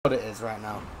what it is right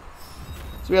now.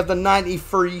 So we have the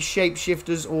 93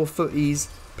 Shapeshifters or Futties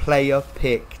player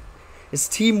pick. It's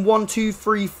team 1, 2,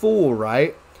 3, 4,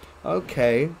 right?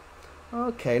 Okay.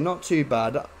 Okay, not too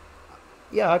bad.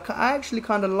 Yeah, I actually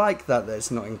kind of like that it's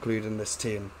not included in this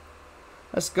team.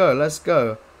 Let's go, let's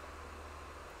go.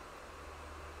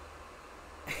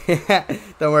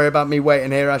 Don't worry about me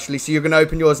waiting here, Ashley. So you're going to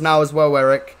open yours now as well,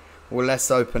 Eric? Well,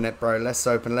 let's open it, bro. Let's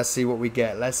open. Let's see what we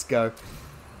get. Let's go.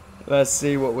 Let's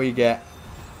see what we get.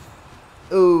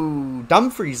 Ooh,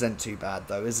 Dumfries ain't too bad,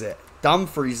 though, is it?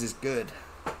 Dumfries is good.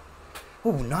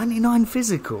 Ooh, 99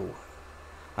 physical.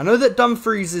 I know that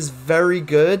Dumfries is very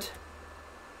good.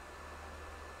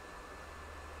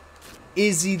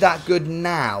 Is he that good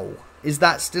now? Is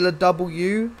that still a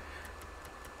W?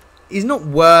 He's not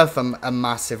worth a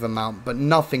massive amount, but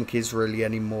nothing is really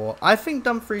anymore. I think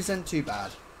Dumfries ain't too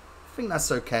bad. I think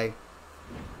that's okay.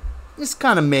 It's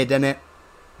kind of mid, innit?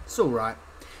 It's alright.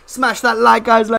 Smash that like, guys.